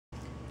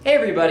Hey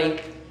everybody!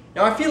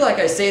 Now I feel like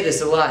I say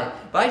this a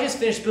lot, but I just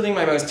finished building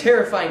my most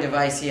terrifying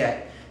device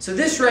yet. So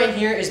this right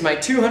here is my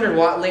 200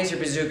 watt laser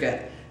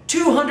bazooka.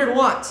 200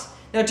 watts!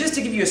 Now just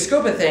to give you a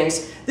scope of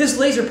things, this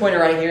laser pointer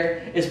right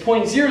here is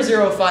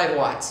 0.005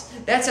 watts.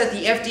 That's at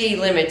the FDA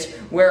limit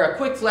where a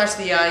quick flash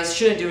to the eyes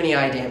shouldn't do any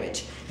eye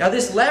damage. Now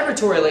this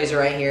laboratory laser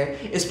right here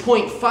is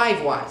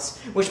 0.5 watts,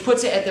 which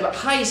puts it at the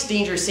highest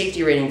dangerous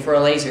safety rating for a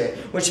laser,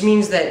 which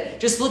means that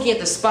just looking at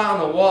the spot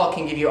on the wall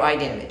can give you eye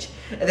damage.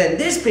 And then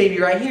this baby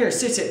right here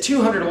sits at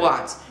 200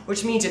 watts,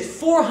 which means it's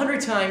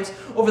 400 times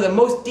over the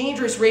most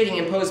dangerous rating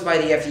imposed by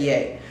the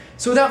FDA.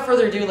 So without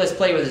further ado, let's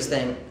play with this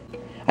thing.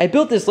 I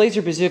built this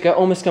laser bazooka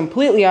almost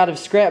completely out of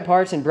scrap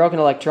parts and broken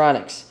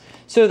electronics.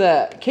 So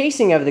the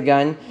casing of the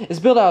gun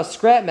is built out of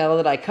scrap metal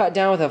that I cut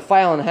down with a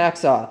file and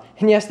hacksaw.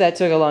 And yes, that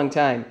took a long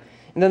time.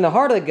 And then the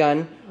heart of the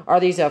gun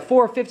are these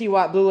 450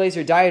 watt blue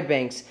laser diode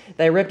banks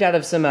that I ripped out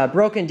of some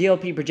broken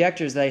DLP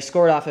projectors that I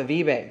scored off of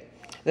eBay.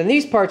 Then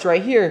these parts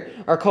right here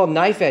are called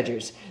knife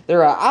edgers.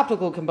 They're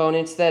optical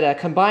components that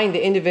combine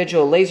the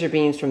individual laser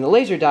beams from the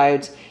laser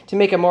diodes to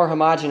make a more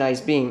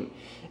homogenized beam.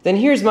 Then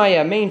here's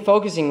my main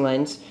focusing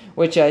lens,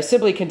 which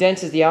simply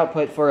condenses the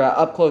output for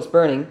up-close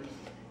burning.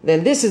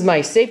 Then this is my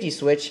safety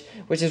switch,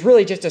 which is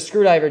really just a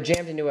screwdriver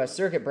jammed into a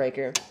circuit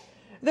breaker.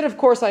 Then of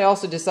course I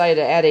also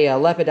decided to add a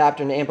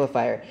lepidopteran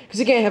amplifier, because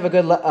you can't have a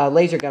good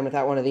laser gun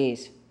without one of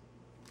these.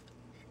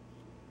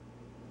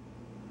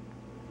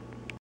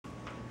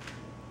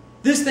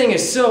 This thing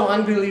is so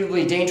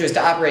unbelievably dangerous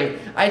to operate,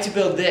 I had to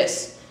build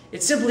this.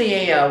 It's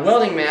simply a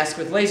welding mask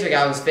with laser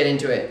goggles fit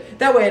into it.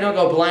 That way I don't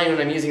go blind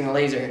when I'm using the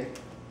laser.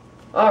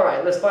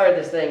 Alright, let's fire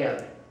this thing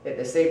up. Hit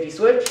the safety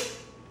switch.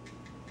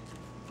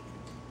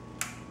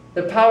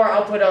 The power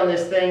output on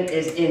this thing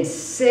is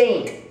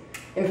insane.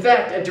 In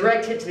fact, a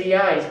direct hit to the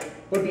eyes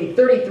would be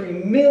 33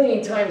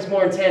 million times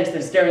more intense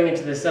than staring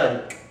into the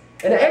sun.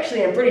 And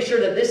actually, I'm pretty sure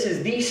that this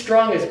is the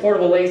strongest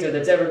portable laser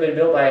that's ever been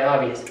built by a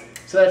hobbyist.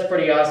 So that's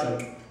pretty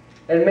awesome.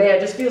 And man, it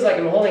just feels like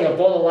I'm holding a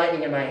bolt of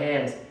lightning in my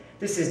hands.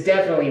 This is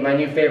definitely my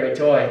new favorite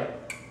toy.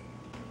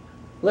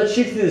 Let's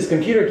shoot through this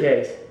computer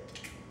case.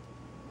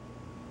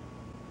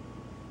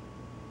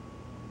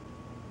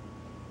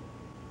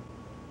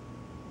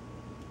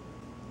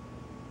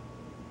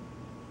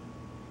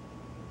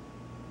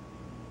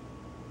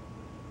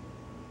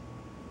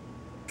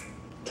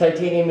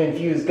 Titanium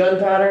infused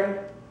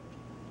gunpowder.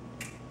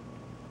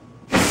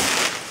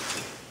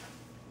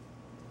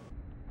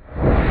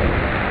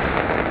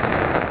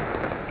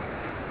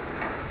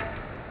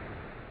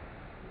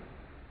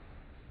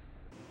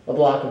 A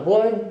block of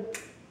wood.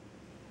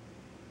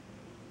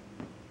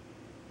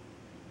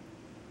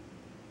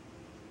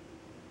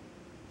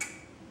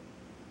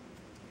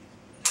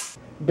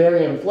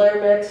 Barium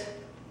flare mix.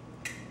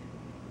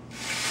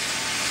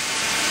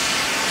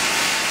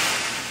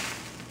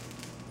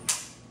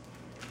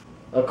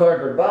 A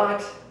cardboard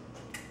box.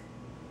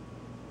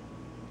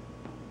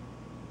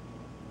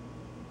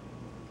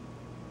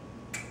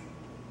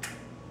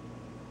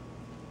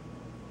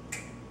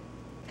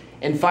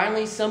 And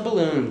finally, some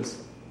balloons.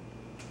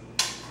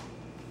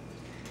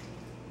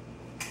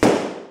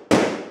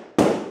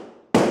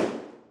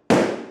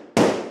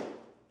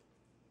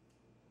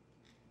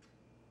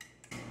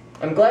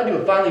 I'm glad to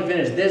have finally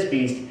finished this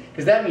beast,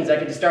 because that means I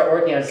get to start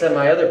working on some of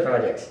my other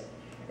projects.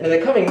 And in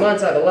the coming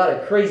months, I have a lot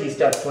of crazy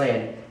stuff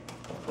planned,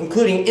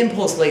 including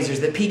impulse lasers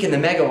that peak in the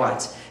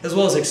megawatts, as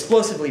well as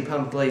explosively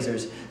pumped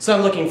lasers. So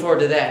I'm looking forward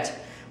to that.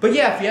 But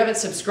yeah, if you haven't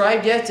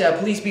subscribed yet,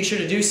 please be sure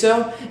to do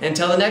so.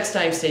 Until the next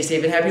time, stay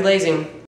safe and happy lasing.